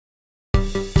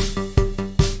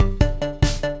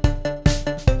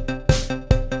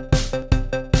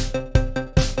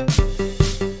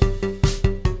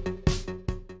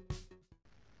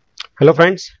Hello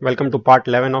friends, welcome to part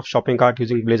 11 of shopping cart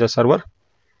using Blazor server.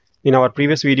 In our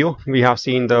previous video, we have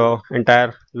seen the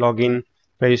entire login,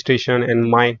 registration and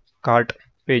my cart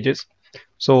pages.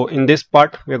 So in this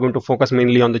part, we are going to focus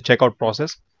mainly on the checkout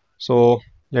process. So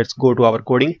let's go to our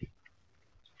coding.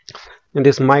 In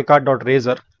this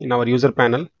mycart.razor, in our user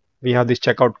panel, we have this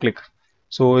checkout click.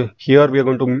 So here we are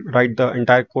going to write the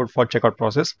entire code for checkout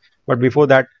process. But before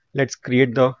that, let's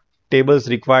create the tables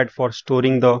required for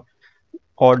storing the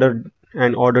order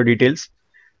and order details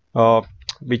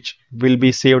which will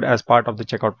be saved as part of the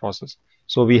checkout process.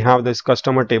 So we have this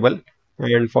customer table,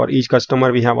 and for each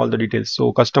customer we have all the details.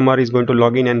 So customer is going to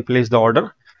log in and place the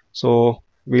order, so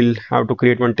we'll have to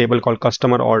create one table called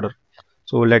customer order.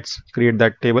 So let's create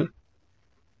that table.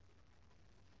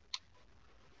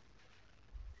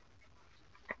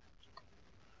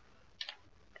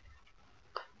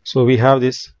 So we have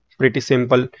this pretty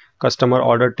simple customer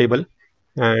order table,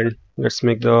 and let's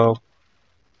make the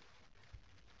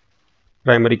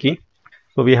primary key.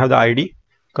 So we have the ID,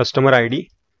 customer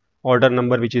ID, order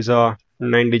number, which is a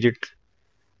 9-digit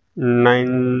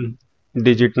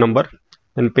number,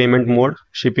 and payment mode,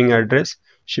 shipping address,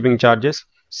 shipping charges,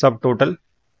 subtotal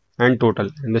and total,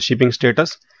 and the shipping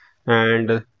status,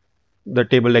 and the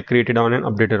table I created on and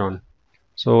updated on.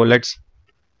 So let's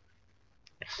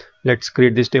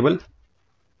create this table.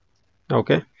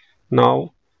 Okay,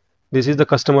 now this is the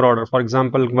customer order. For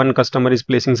example, one customer is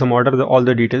placing some order, all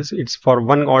the details, it's for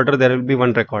one order there will be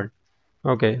one record.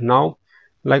 Okay, now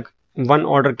like one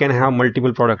order can have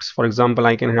multiple products. For example,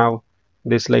 I can have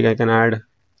this, like I can add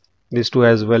these two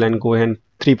as well and go ahead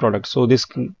 3 products. So this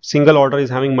single order is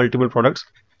having multiple products,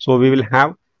 so we will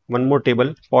have one more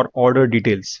table for order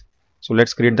details. So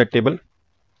let's create that table.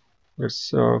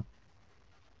 Let's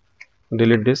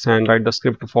delete this and write the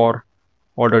script for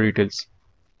order details.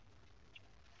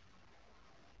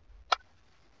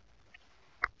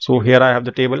 So here I have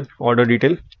the table order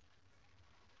detail.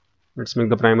 Let's make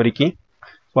the primary key.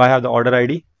 So I have the order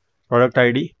ID, product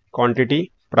ID,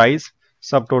 quantity, price,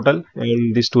 subtotal,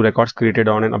 and these 2 records created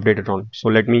on and updated on. So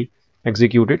let me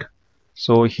execute it.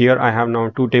 So here I have now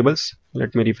 2 tables.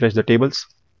 Let me refresh the tables.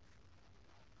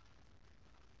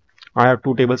 I have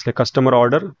 2 tables, like customer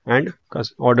order and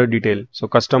order detail. So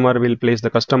customer will place the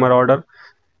customer order,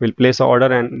 will place the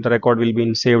order, and the record will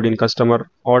be saved in customer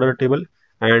order table,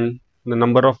 and the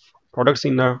number of products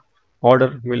in the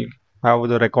order will have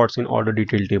the records in order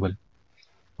detail table.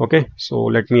 Okay, so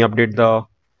let me update the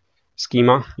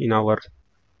schema in our.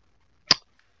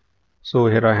 So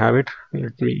here I have it.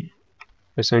 Let me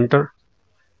press enter.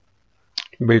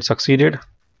 Build succeeded,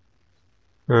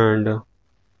 and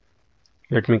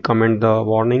let me comment the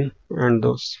warning and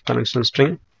those connection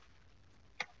string.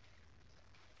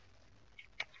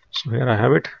 So here I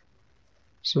have it.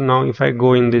 So now if I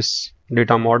go in this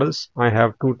data models, I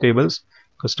have 2 tables,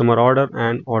 customer order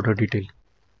and order detail.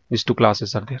 These 2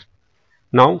 classes are there.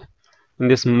 Now in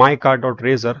this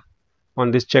mycart.razor,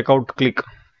 on this checkout click,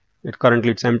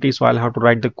 currently it's empty, so I'll have to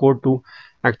write the code to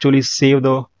actually save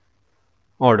the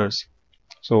orders.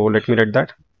 So let me write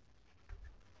that.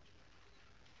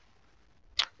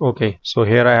 Okay, so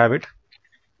here I have it.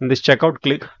 In this checkout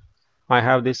click, I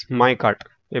have this my cart.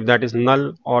 If that is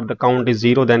null or the count is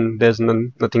 0, then there's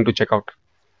nothing to check out.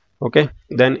 Okay,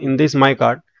 then in this my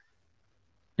cart,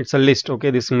 it's a list.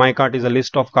 Okay, this my cart is a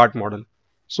list of cart model.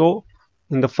 So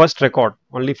in the first record,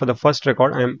 only for the first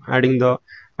record, I am adding the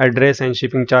address and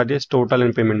shipping charges, total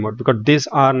and payment mode, because these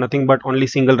are nothing but only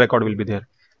single record will be there.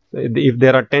 If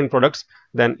there are 10 products,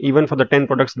 then even for the 10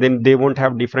 products, then they won't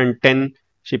have different 10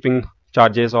 shipping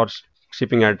charges or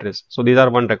shipping address. So these are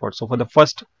one record. So for the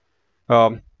first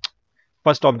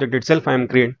object itself, I am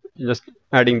just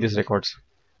adding these records.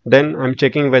 Then I'm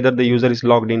checking whether the user is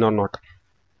logged in or not.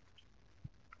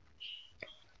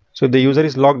 So if the user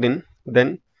is logged in,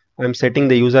 then I'm setting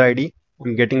the user ID.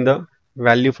 I'm getting the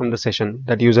value from the session,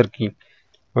 that user key.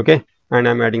 Okay, and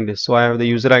I'm adding this. So I have the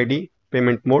user ID,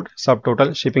 payment mode,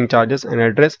 subtotal, shipping charges and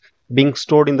address being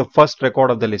stored in the first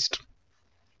record of the list.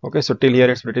 Okay, so till here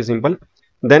it's pretty simple.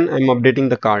 Then I'm updating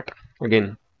the cart.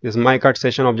 Again, this my cart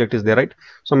session object is there, right?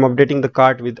 So I'm updating the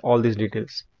cart with all these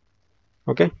details.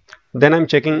 Okay, then I'm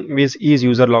checking is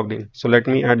user logged in. So let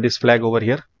me add this flag over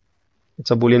here.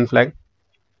 It's a boolean flag.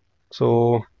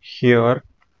 So here,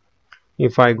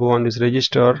 if I go on this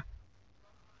register,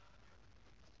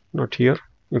 not here,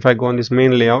 if I go on this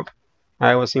main layout, I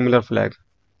have a similar flag,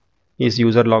 is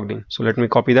user logged in. So let me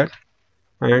copy that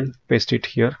and paste it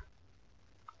here.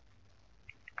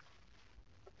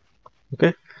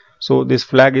 Okay, so this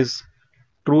flag is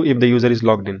true if the user is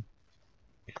logged in.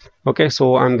 Okay,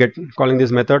 so I'm calling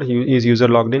this method is user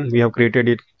logged in. We have created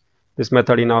it this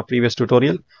method in our previous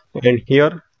tutorial. And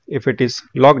here, if it is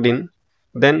logged in,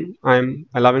 then I am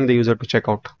allowing the user to check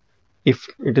out. If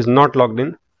it is not logged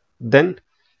in, then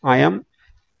I am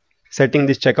setting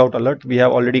this checkout alert. We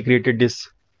have already created this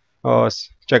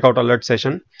checkout alert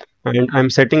session, and I'm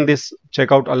setting this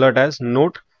checkout alert as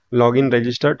note login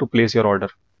register to place your order.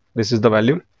 This is the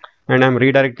value, and I'm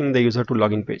redirecting the user to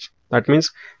login page. That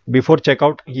means before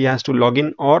checkout he has to log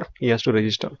in or he has to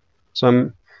register. So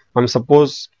I'm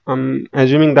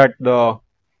assuming that the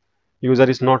user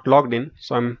is not logged in,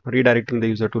 so I'm redirecting the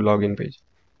user to login page.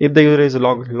 If the user is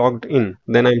logged in,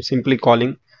 then I'm simply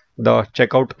calling the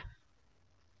checkout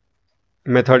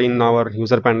method in our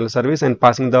user panel service and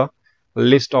passing the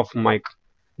list of my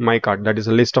cart, that is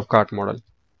a list of cart model.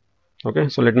 Okay,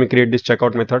 so let me create this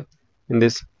checkout method in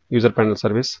this user panel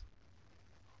service.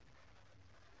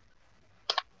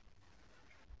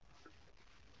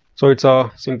 So it's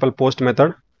a simple post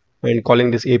method and calling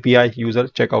this API user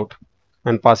checkout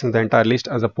and passing the entire list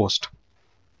as a post.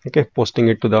 Okay, posting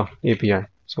it to the API.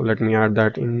 So let me add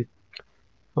that in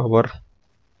our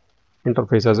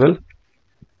interface as well.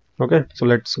 Okay, so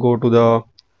let's go to the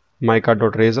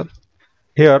mycart.razor.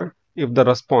 Here, if the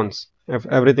response, if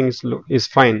everything is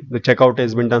fine, the checkout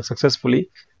has been done successfully,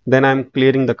 then I'm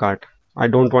clearing the cart. I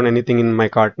don't want anything in my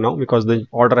cart now because the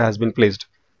order has been placed,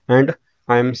 and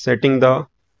I'm setting the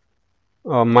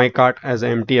my cart as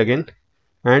empty again,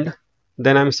 and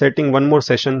then I'm setting one more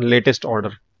session latest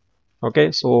order.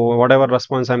 Okay, so whatever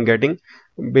response I'm getting,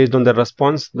 based on the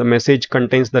response, the message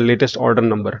contains the latest order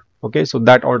number. Okay, so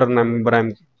that order number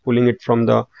I'm pulling it from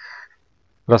the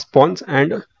response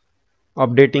and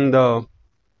updating the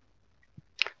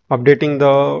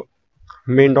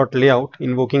main.layout,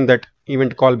 invoking that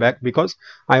event callback, because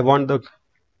I want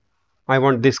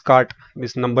this cart,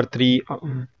 this number 3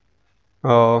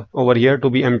 over here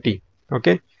to be empty.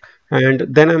 Okay, and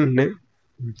then I'm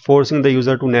forcing the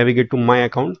user to navigate to my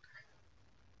account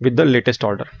with the latest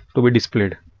order to be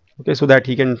displayed. Okay, so that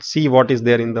he can see what is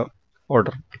there in the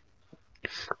order.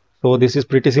 So this is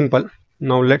pretty simple.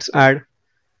 Now let's add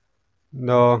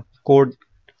the code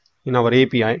in our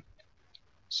API.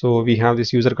 So we have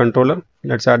this user controller.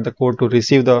 Let's add the code to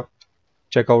receive the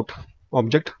checkout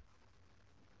object.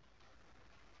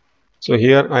 So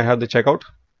here I have the checkout,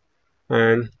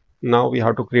 and now we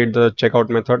have to create the checkout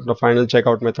method, the final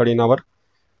checkout method in our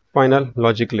final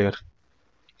logic layer.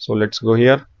 So let's go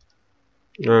here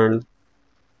and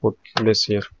put this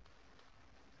here.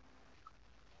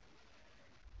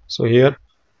 So here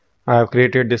I have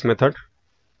created this method.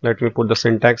 Let me put the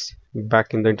syntax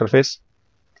back in the interface.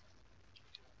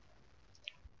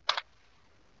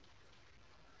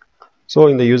 So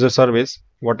in the user service,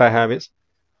 what I have is,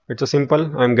 it's a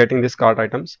simple, I'm getting this cart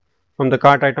items. From the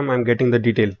cart item, I'm getting the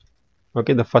detail.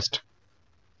 Okay, the first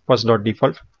dot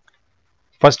default,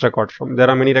 first record. From there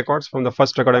are many records. From the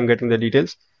first record, I'm getting the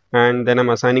details, and then I'm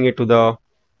assigning it to the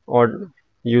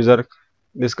user.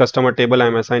 This customer table,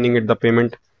 I'm assigning it the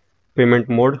payment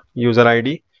mode, user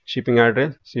ID, shipping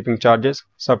address, shipping charges,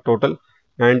 subtotal,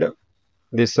 and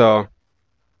this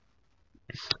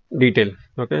detail.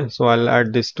 Okay, so I'll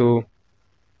add this to,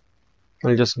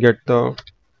 I'll just get the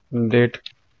date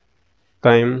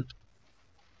time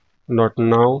dot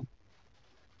now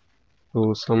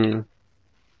to some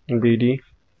bd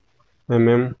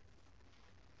mm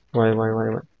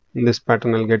y. In this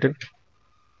pattern I'll get it.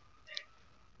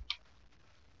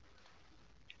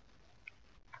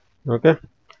 Okay,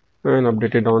 and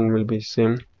updated on will be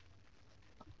same.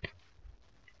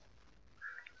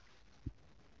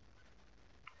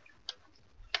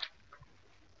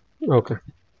 Okay,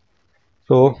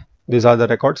 so these are the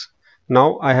records.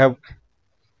 Now I have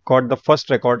got the first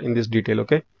record in this detail.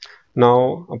 Okay,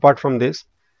 now apart from this,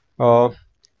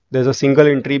 there's a single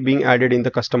entry being added in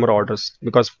the customer orders,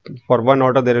 because for one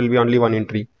order there will be only one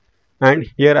entry. And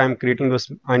here I am creating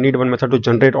this, I need one method to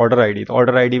generate order ID. The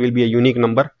order ID will be a unique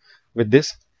number with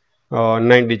this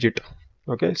 9 digit.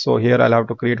 Okay, so here I'll have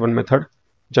to create one method,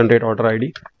 generate order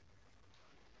ID.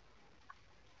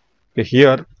 Okay,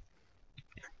 here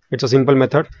it's a simple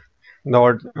method.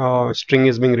 The string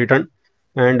is being written,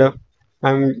 and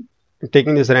I'm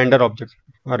taking this render object,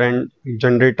 a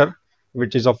generator,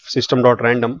 which is of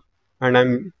system.random, and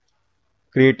I'm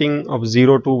creating of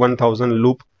 0 to 1000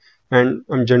 loop, and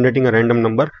I'm generating a random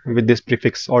number with this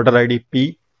prefix order ID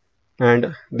P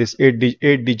and this 8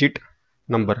 digit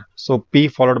number. So P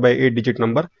followed by 8 digit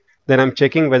number. Then I'm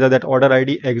checking whether that order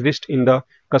ID exists in the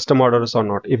custom orders or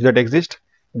not. If that exists,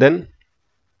 then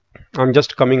I'm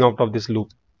just coming out of this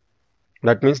loop.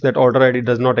 That means that order ID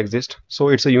does not exist. So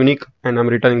it's a unique, and I'm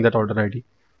returning that order ID.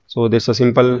 So this is a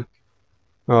simple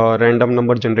random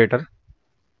number generator.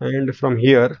 and from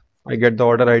here I get the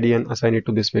order ID and assign it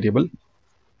to this variable.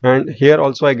 And here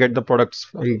also I get the products.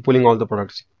 I'm pulling all the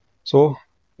products. So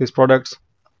these products,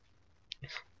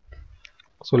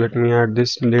 so let me add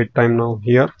this date time now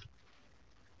here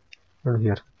and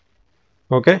here.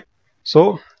 Okay,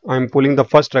 so I'm pulling the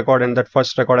first record, and that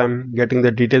first record I'm getting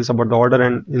the details about the order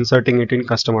and inserting it in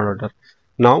customer order.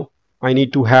 Now I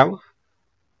need to have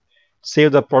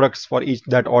save the products for each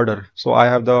that order. So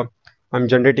I'm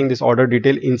generating this order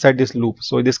detail inside this loop.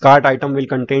 So this cart item will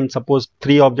contain, suppose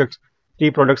three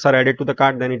products are added to the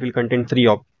cart, then it will contain three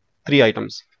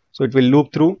items. So it will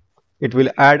loop through, it will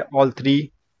add all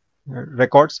three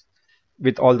records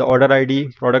with all the order ID,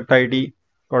 product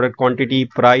quantity,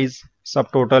 price,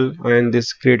 subtotal, and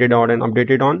this created on and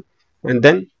updated on, and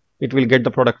then it will get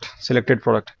the selected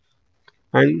product,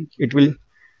 and it will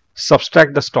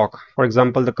subtract the stock. For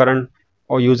example, the current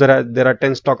or there are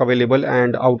 10 stock available,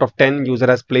 and out of 10 user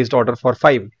has placed order for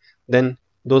 5. Then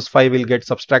those 5 will get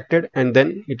subtracted, and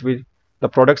then the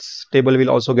products table will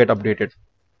also get updated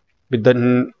with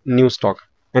the new stock.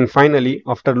 And finally,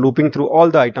 after looping through all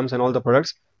the items and all the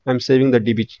products, I'm saving the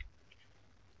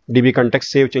DB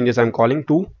context save changes. I'm calling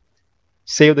to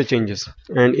save the changes,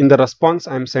 and in the response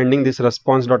I'm sending this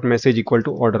response.message equal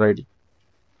to order ID.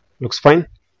 Looks fine.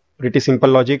 Pretty simple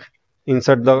logic.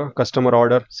 Insert the customer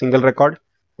order single record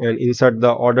and insert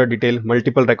the order detail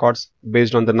multiple records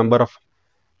based on the number of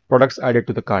products added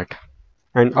to the cart,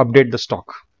 and update the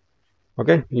stock.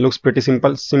 Okay, looks pretty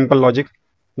simple logic,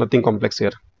 nothing complex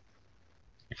here.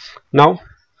 Now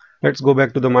let's go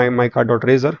back to the my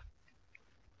cart.razor.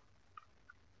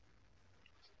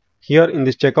 Here in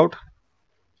this checkout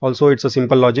also it's a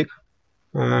simple logic,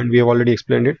 and we have already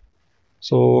explained it.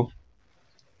 So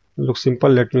looks simple.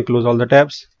 Let me close all the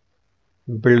tabs,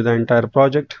 build the entire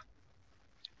project.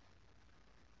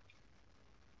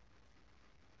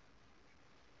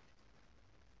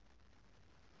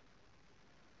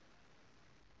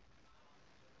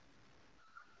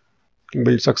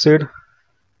 Build succeed,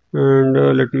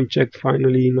 and let me check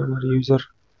finally in our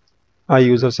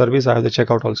user service I have the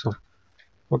checkout also.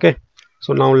 Okay,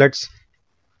 so now let's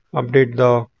run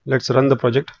the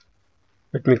project.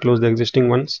 Let me close the existing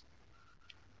ones,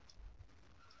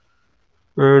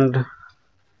 and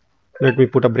let me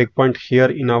put a breakpoint here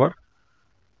in our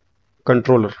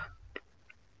controller.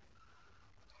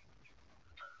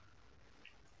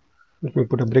 Let me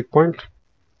put a breakpoint,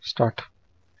 start.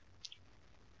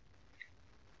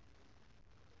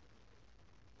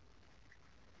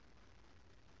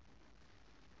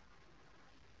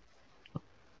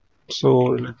 So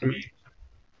let me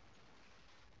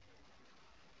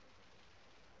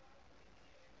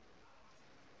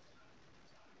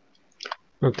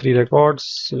have 3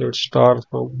 records. Let's start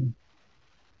from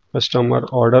customer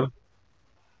order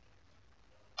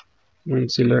and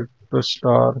select the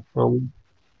star from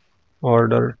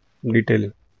order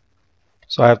detail.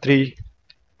 So I have three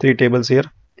tables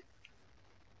here.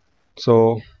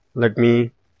 So let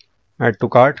me add to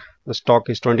cart. The stock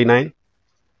is 29.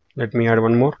 Let me add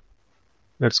one more.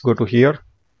 Let's go to here,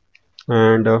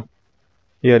 and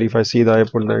here if I see I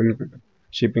put the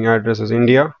shipping address as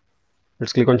India.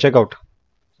 Let's click on checkout.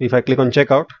 If I click on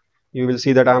checkout, you will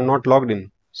see that I am not logged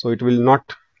in, so it will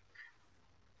not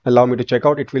allow me to check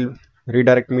out. It will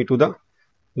redirect me to the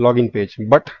login page,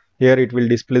 but here it will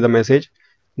display the message,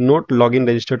 note login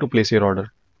register to place your order.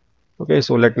 Okay,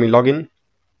 so let me log in,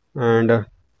 and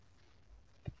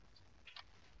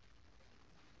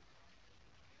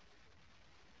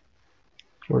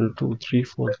 1 2 3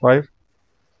 4 5.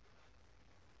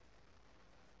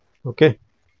 Okay,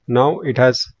 now it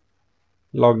has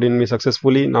logged in me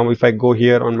successfully. Now if I go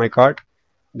here on my cart,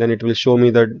 then it will show me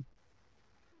the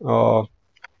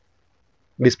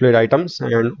displayed items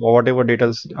and whatever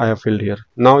data I have filled here.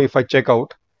 Now if I check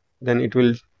out, then it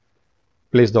will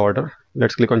place the order.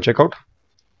 Let's click on checkout.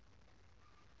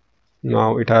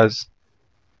 Now it has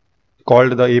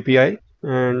called the API,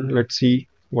 and let's see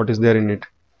what is there in it.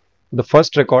 The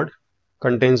first record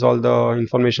contains all the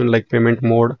information like payment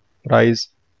mode, price,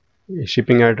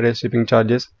 shipping address, shipping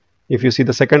charges. If you see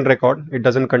the second record, it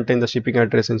doesn't contain the shipping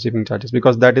address and shipping charges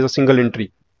because that is a single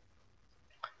entry.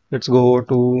 Let's go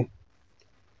to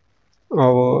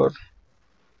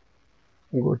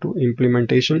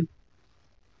implementation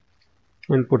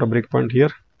and put a breakpoint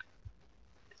here.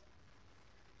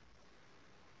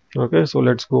 Okay, so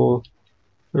let's go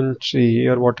and see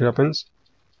here what happens.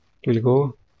 We'll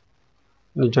go,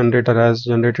 the generator has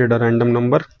generated a random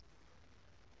number,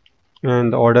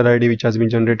 and the order ID which has been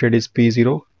generated is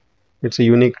P0. It's a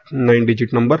unique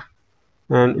 9-digit number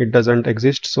and it doesn't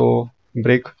exist, so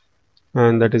break,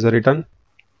 and that is a return.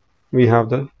 We have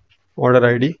the order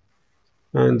ID,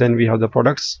 and then we have the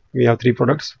products. We have 3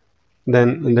 products.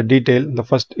 Then in the detail, the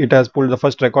first, it has pulled the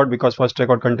first record because first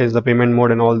record contains the payment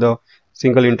mode and all the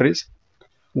single entries.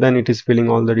 Then it is filling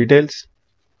all the details.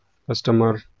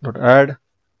 Customer.add,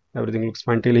 everything looks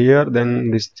fine till here.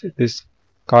 Then this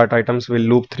cart items will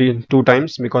loop 2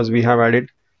 times because we have added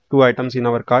 2 items in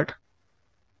our cart,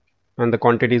 and the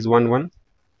quantity is 1.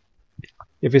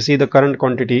 If you see the current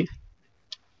quantity,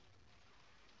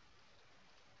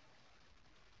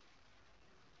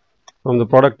 from the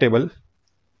product table,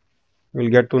 we'll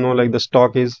get to know like the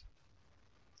stock is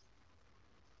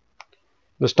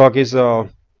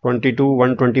 22,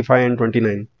 125 and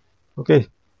 29. Okay,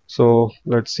 so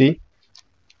let's see.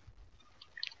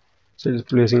 So it's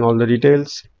placing all the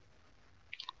details.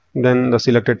 Then the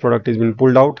selected product is been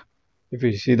pulled out. If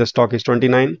you see, the stock is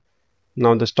 29,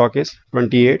 now the stock is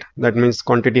 28. That means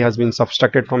quantity has been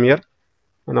subtracted from here,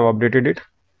 and I've updated it.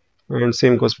 And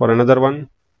same goes for another one.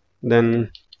 Then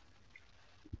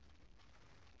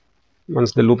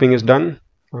once the looping is done,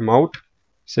 I'm out,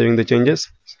 saving the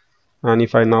changes. And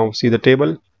if I now see the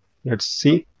table, let's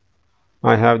see,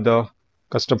 I have the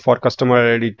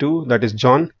customer ID 2, that is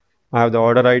John. I have the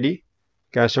order ID,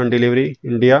 cash on delivery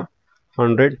India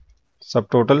 100,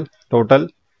 subtotal, total,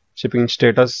 shipping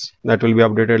status, that will be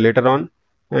updated later on,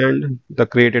 and the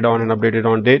created on and updated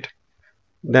on date.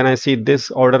 Then I see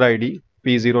this order ID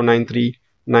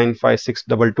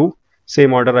P09395622.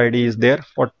 Same order ID is there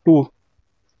for 2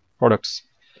 products.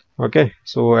 Okay,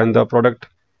 so and the product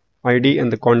ID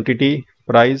and the quantity,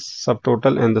 price,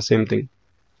 subtotal, and the same thing.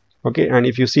 Okay, and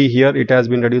if you see here, it has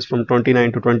been reduced from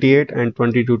 29 to 28 and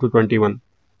 22 to 21.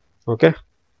 Okay,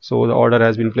 so the order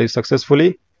has been placed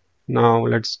successfully. Now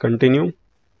let's continue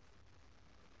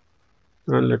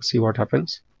and let's see what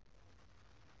happens.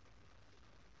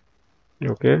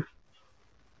 Okay,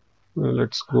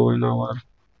 let's go in our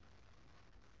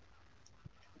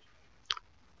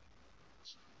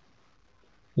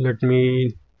let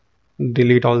me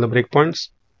delete all the breakpoints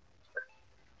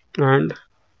and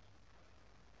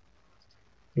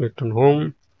click on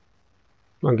home.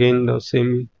 Again the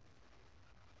same.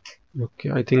 Okay,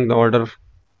 I think the order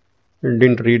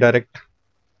didn't redirect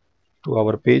to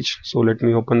our page, so let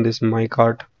me open this my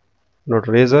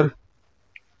cart.razor.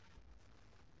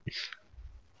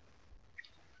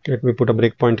 Let me put a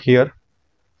breakpoint here.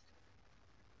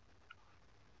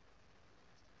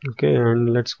 Okay,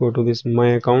 and let's go to this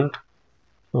my account.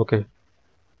 Okay,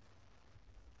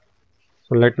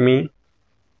 so let me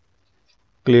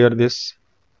clear this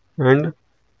and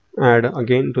add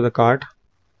again to the cart,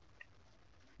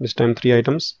 this time 3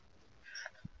 items,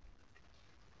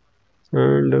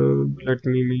 and let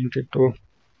me mint it to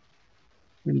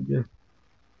India,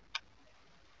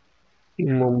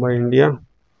 Mumbai, India,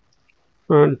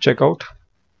 and check out.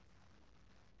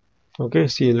 Okay,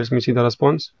 see, let me see the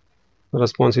response. The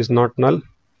response is not null.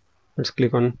 Let's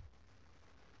click on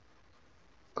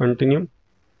continue.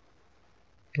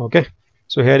 Okay,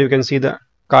 so here you can see the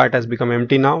cart has become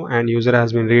empty now and user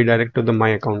has been redirected to the my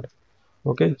account.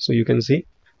 Okay, so you can see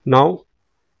now,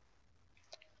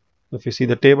 if you see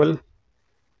the table,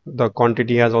 the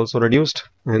quantity has also reduced,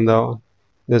 and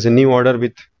there's a new order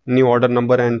with new order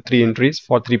number and 3 entries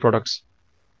for 3 products.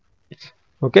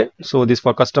 Okay, so this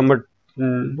for customer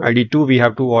ID 2, we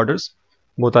have 2 orders,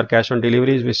 both are cash on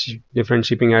deliveries with different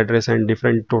shipping address and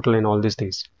different total and all these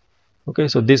things. Okay,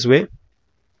 so this way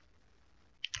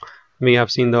we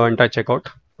have seen the entire checkout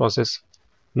process.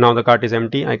 Now the cart is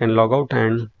empty, I can log out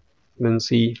and then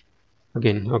see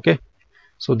again. Okay,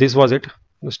 so this was it.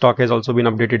 The stock has also been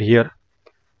updated here,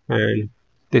 and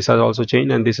this has also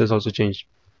changed, and this has also changed.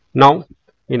 Now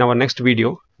in our next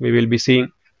video we will be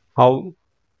seeing how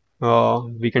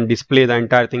we can display the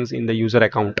entire things in the user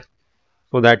account,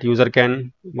 so that user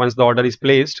can, once the order is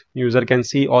placed, user can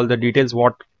see all the details,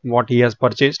 what he has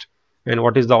purchased and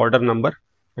what is the order number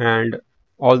and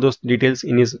all those details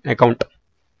in his account.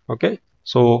 Okay,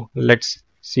 so let's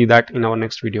see that in our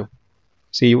next video.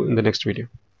 See you in the next video.